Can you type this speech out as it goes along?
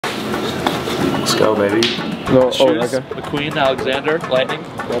Let's go, baby. No, Shoes, McQueen, Alexander, Lightning.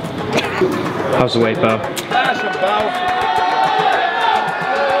 How's the weight, Bo?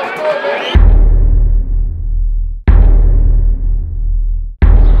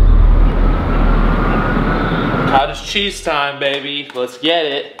 Cottage cheese time, baby. Let's get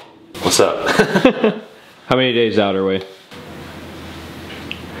it. What's up? How many days out are we?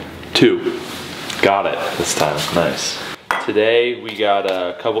 2. Got it this time. Nice. Today we got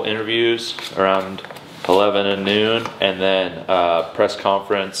a couple interviews around 11 and noon, and then press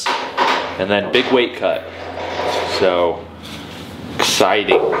conference, and then big weight cut. So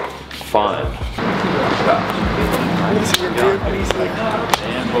exciting, fun.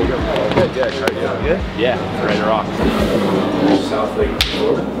 Yeah, ready to rock.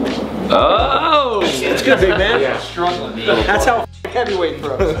 Oh, it's good, big man. Yeah. That's how heavyweight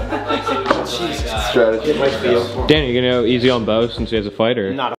throws. Strategy. Dan, you gonna go easy on Bo since he has a fight,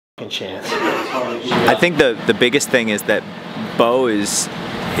 or? Not a fucking chance. I think the biggest thing is that Bo is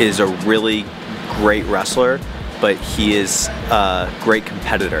a really great wrestler, but he is a great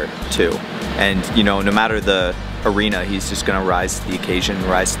competitor too. And you know, no matter the arena, he's just gonna rise to the occasion,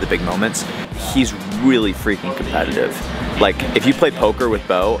 rise to the big moments. He's really freaking competitive. Like, if you play poker with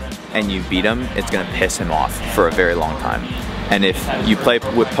Bo and you beat him, it's gonna piss him off for a very long time. And if you play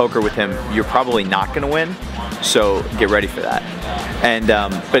with poker with him, you're probably not gonna win, so get ready for that. And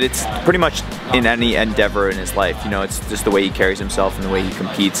but it's pretty much in any endeavor in his life, you know, it's just the way he carries himself and the way he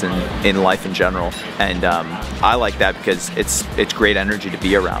competes in life in general. And I like that because it's great energy to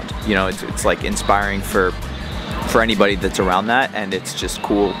be around. You know, it's like inspiring for anybody that's around that, and it's just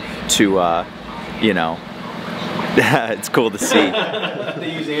cool to, you know, it's cool to see.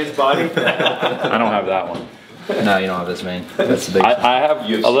 They use Ant's body. I don't have that one. No, you don't have this main. That's the big. I have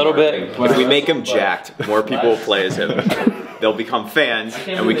a little bit. If we make him jacked, more people will play as him. They'll become fans,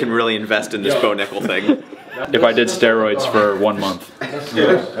 and we can really invest in this Bo Nickal thing. If I did steroids for 1 month.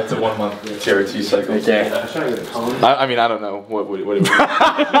 Yeah, that's a 1 month charity cycle. Right there. I mean, I don't know. What it would I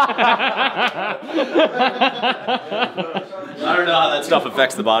don't know how that stuff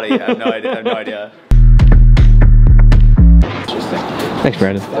affects the body. I have no idea. I have no idea. Thanks,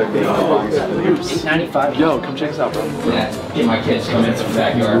 Brandon. $8.95. Yo, come check us out, bro. Yeah, get my kids come into the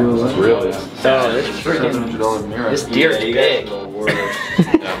backyard. Really? Oh, this freaking this deer is big.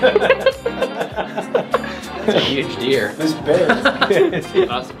 It's a huge deer. This big.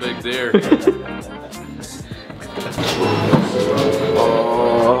 That's a big deer.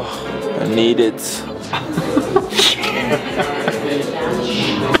 Oh, I need it.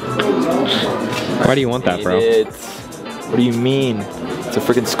 Why do you want that, bro? What do you mean? It's a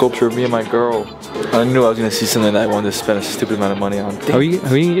freaking sculpture of me and my girl. I knew I was gonna see something that I wanted to spend a stupid amount of money on. How are you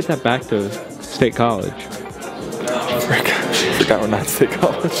gonna get that back to State College? Forgot we're not State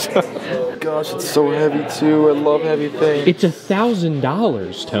College. Gosh, it's so heavy too. I love heavy things. It's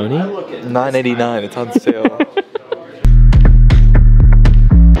 $1,000, Tony. $9.89. It's on sale.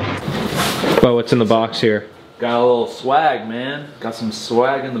 Bo, what's in the box here? Got a little swag, man. Got some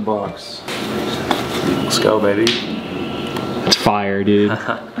swag in the box. Let's go, baby. It's fire, dude.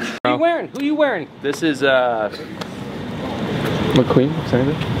 Who are you wearing? Who are you wearing? This is McQueen,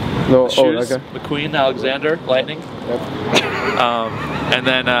 something? No, shoes, McQueen, Alexander, Lightning. And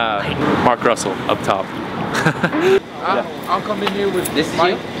then Mark Russell up top. I'll come in here with This is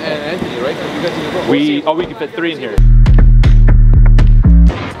Mike you? and Anthony, right? And you guys can go. We can fit 3 in here.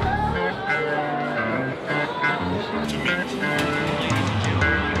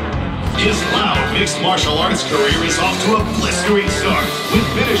 His loud mixed martial arts career is off to a blistering start, with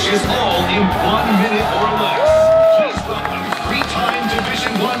finishes all in 1 minute or less. Please welcome 3-time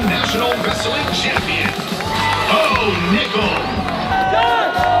Division I National Wrestling Champion, Nickal.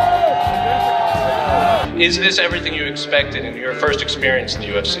 Is this everything you expected in your first experience in the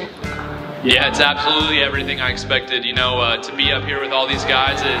UFC? Yeah, it's absolutely everything I expected. You know, to be up here with all these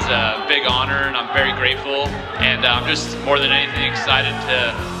guys is a big honor, and I'm very grateful. And I'm just more than anything excited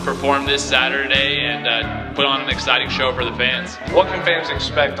to perform this Saturday and put on an exciting show for the fans. What can fans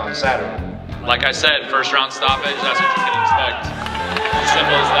expect on Saturday? Like I said, first round stoppage, that's what you can expect.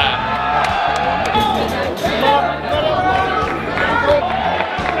 Simple as that.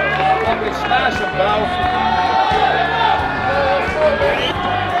 Smash him, pal.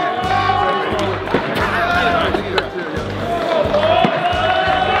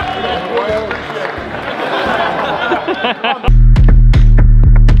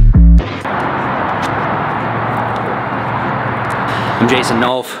 I'm Jason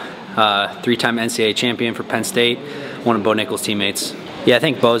Nolf, 3-time NCAA champion for Penn State, one of Bo Nickal's teammates. Yeah, I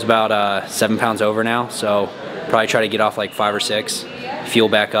think Bo's about 7 pounds over now, so probably try to get off like 5 or 6, fuel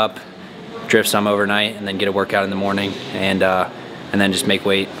back up, drift some overnight and then get a workout in the morning, and then just make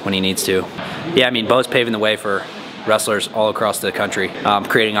weight when he needs to. Yeah, I mean, Bo's paving the way for wrestlers all across the country,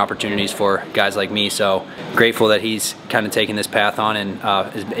 creating opportunities for guys like me. So grateful that he's kind of taken this path on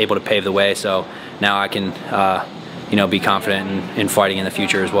and is able to pave the way. So now I can, you know, be confident in fighting in the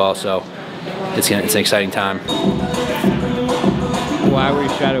future as well. So it's an exciting time. Why were you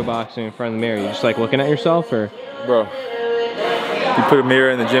shadow boxing in front of the mirror? You just like looking at yourself, or? Bro, you put a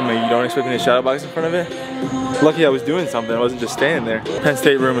mirror in the gym and you don't expect me to shadow box in front of it? Lucky I was doing something, I wasn't just standing there. Penn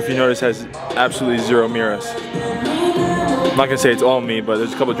State room, if you notice, has absolutely 0 mirrors. I'm not gonna say it's all me, but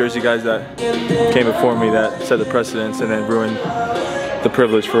there's a couple of Jersey guys that came before me that set the precedence and then ruined the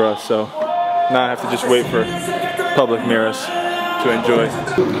privilege for us. So now I have to just wait for public mirrors to enjoy.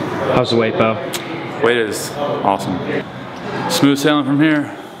 How's the weight, Bo? Weight is awesome. Smooth sailing from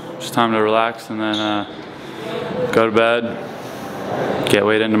here. Just time to relax and then go to bed, get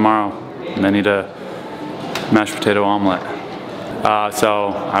weight in tomorrow, and then eat a mashed potato omelet. So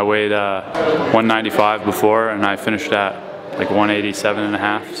I weighed 195 before, and I finished at like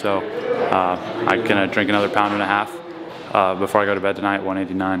 187.5. So I'm gonna drink another pound and a half before I go to bed tonight,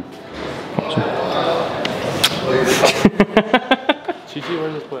 189. Awesome. Chichi,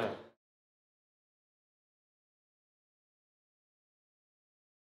 where's this play?